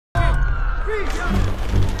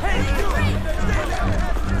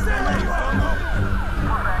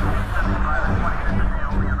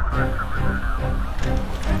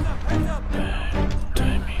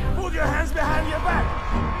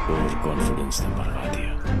Confidence ने मरवा दिया।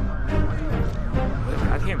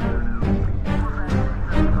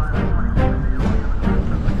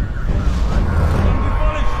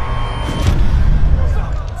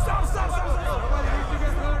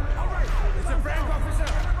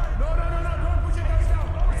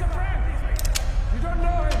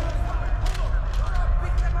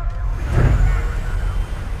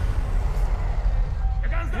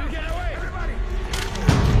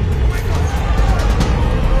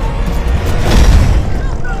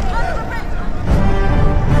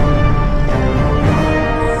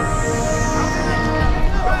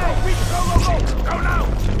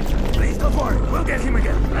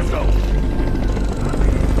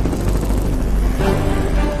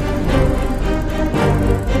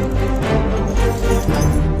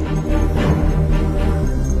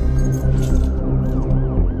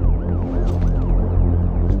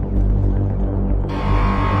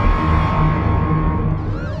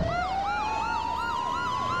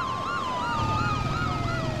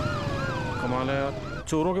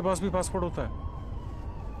 चोरों के पास भी पासपोर्ट होता है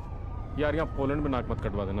यार। यहाँ पोलैंड में नाक मत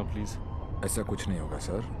कटवा देना प्लीज। ऐसा कुछ नहीं होगा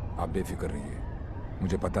सर, आप बेफिक्र रहिए,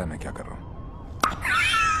 मुझे पता है मैं क्या कर रहा हूँ।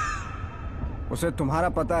 उसे तुम्हारा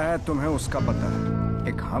पता है, तुम्हें उसका पता है,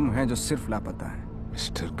 एक हम हैं जो सिर्फ लापता है।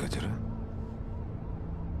 मिस्टर गजरा,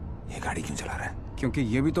 ये गाड़ी क्यों चला रहा है? क्योंकि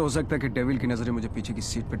ये भी तो हो सकता है कि डेविल की नजरें मुझे पीछे की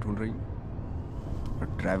सीट पे ढूंढ रही हैं और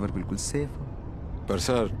ड्राइवर बिल्कुल सेफ हो। पर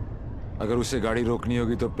सर, अगर उसे गाड़ी रोकनी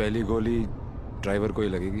होगी तो पहली गोली ड्राइवर को ही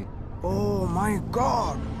लगेगी। Oh my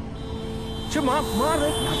God! मार रहे,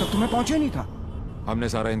 यहाँ तक तुम्हें पहुंचे नहीं था। हमने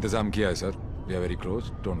सारा इंतजाम किया है sir, we are very close,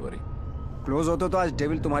 don't worry. Close होते तो आज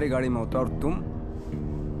डेविल तुम्हारी गाड़ी में होता और तुम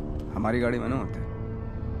हमारी गाड़ी में ना होते।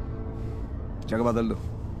 जगह बदल दो,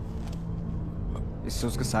 इससे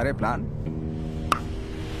उसके सारे प्लान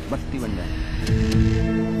बत्ती बन जाए।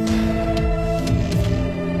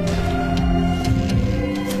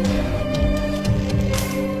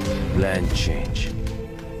 Plan change.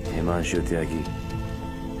 हिमांशु त्यागी,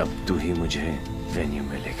 अब तू ही मुझे वेन्यू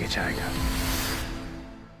में लेके जाएगा।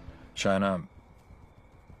 शायना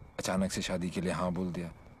अचानक से शादी के लिए हाँ बोल दिया।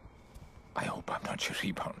 I hope I am not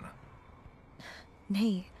your भावना।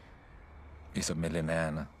 नहीं, ये सब मेरे लिए नया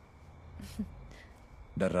है ना।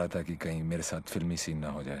 डर रहा था कि कहीं मेरे साथ फिल्मी सीन ना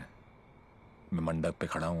हो जाए। मैं मंडप पे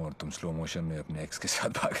खड़ा हूँ और तुम स्लो मोशन में अपने एक्स के साथ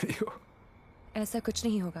भाग रही हो। ऐसा कुछ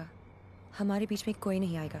नहीं होगा, हमारे बीच में कोई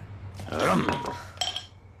नहीं आएगा।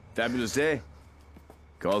 Fabulous day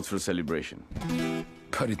calls for celebration.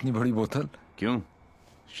 पर इतनी बड़ी बोतल क्यों?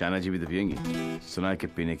 शाना जी भी तो पियेंगी। सुना के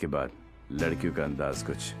पीने के बाद लड़कियों का अंदाज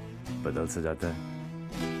कुछ बदल सा जाता है।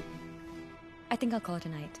 I think I'll call it a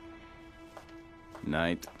night.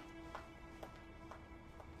 Night.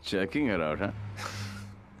 Checking her out, huh?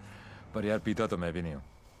 पर यार पीता तो मैं भी नहीं हूँ।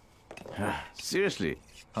 Seriously?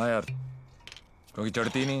 हाँ यार, क्योंकि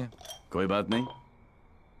चढ़ती नहीं है। कोई बात नहीं,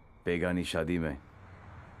 बेगानी शादी में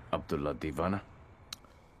अब्दुल्ला दीवाना।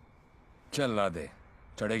 चल ला दे,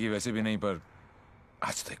 चढ़ेगी वैसे भी नहीं, पर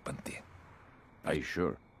आज तो एक बनती है। Are you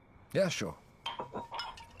sure? Yeah, sure.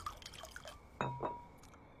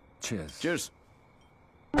 Cheers. Cheers.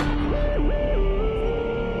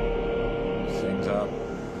 Singh साहब,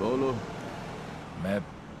 बोलो। मैं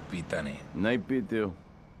पीता नहीं। नहीं पीते हो?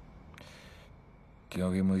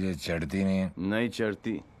 क्योंकि मुझे चढ़ती नहीं है। नहीं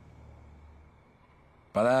चढ़ती।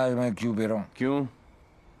 पता है मैं क्यों पी रहा हूँ? क्यों?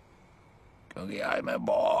 क्योंकि आज मैं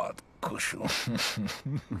बहुत खुश हूँ।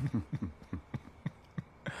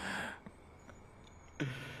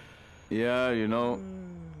 यार यू नो,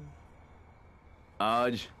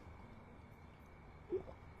 आज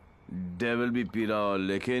डेविल भी पी रहा हो,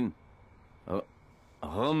 लेकिन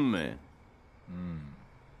हम में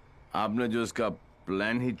आपने जो इसका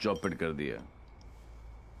प्लान ही चौपट कर दिया।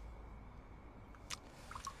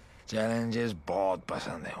 चैलेंजेस बहुत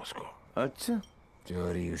पसंद है उसको। अच्छा,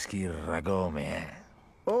 चोरी उसकी रगों में है।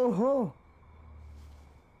 ओहो,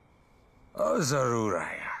 और जरूर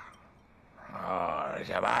आएगा, और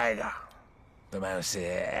जब आएगा तो मैं उसे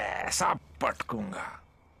ऐसा पटकूंगा,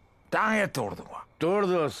 टांगे तोड़ दूंगा। तोड़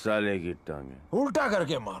दो साले की टांगे। उल्टा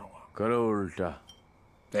करके मारूंगा। करो उल्टा,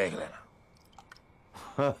 देख लेना।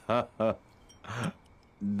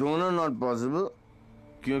 दोनों नॉट पॉसिबल,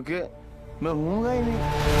 क्योंकि मैं हूँगा ही नहीं।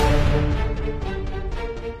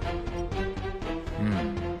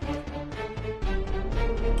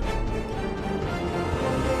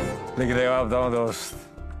 लेकिन जवाब दो दोस्त।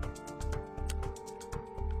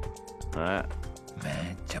 हाँ,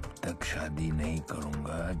 मैं जब तक शादी नहीं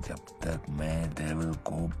करूंगा जब तक मैं डेविल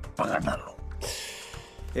को पकड़ ना लूं।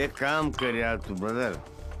 एक काम कर यार तू ब्रदर,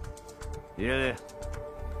 ये ले,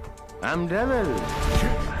 आई एम डेविल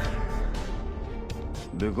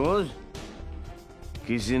बिकॉज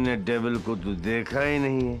किसी ने डेविल को तो देखा ही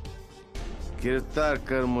नहीं है। गिरफ्तार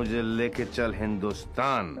कर मुझे लेके चल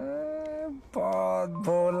हिंदुस्तान। बहुत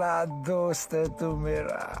भोला दोस्त है तू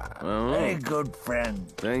मेरा। Very good friend.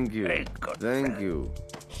 Thank you, thank you.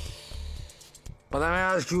 पता है मैं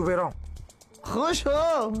आज क्यों पी रहा हूँ? खुश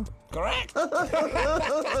हो? करेक्ट।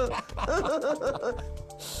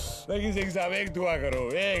 लेकिन सिंह साहब एक दुआ करो,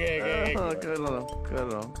 एक कर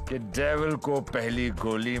रहा हूँ कि डेविल को पहली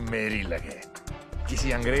गोली मेरी लगे,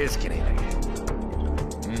 किसी अंग्रेज की नहीं लगे।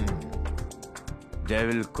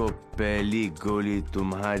 डेविल को पहली गोली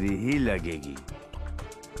तुम्हारी ही लगेगी,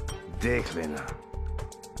 देख लेना।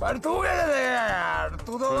 पर तू कैसे देगा यार,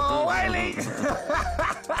 तू तो होगा ही नहीं।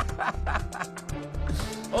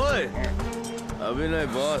 ओए अभी नहीं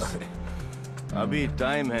बॉस, अभी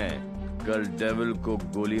टाइम है। कल डेविल को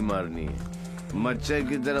गोली मारनी है, मच्छर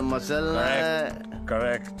की तरह मसलना है।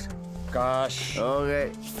 करेक्ट काश। हो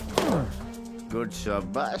गए, गुड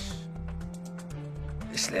शाबाश।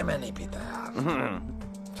 इसलिए मैं नहीं पीता यार,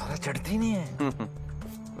 सारा चढ़ती नहीं है।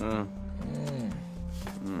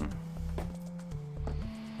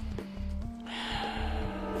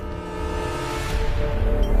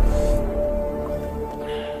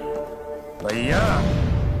 भैया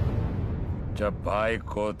जब भाई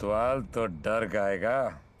कोतवाल तो डर गाएगा,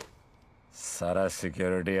 सारा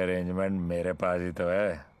सिक्योरिटी अरेंजमेंट मेरे पास ही तो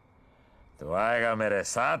है। तो आएगा मेरे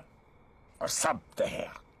साथ और सब तय।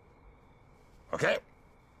 ओके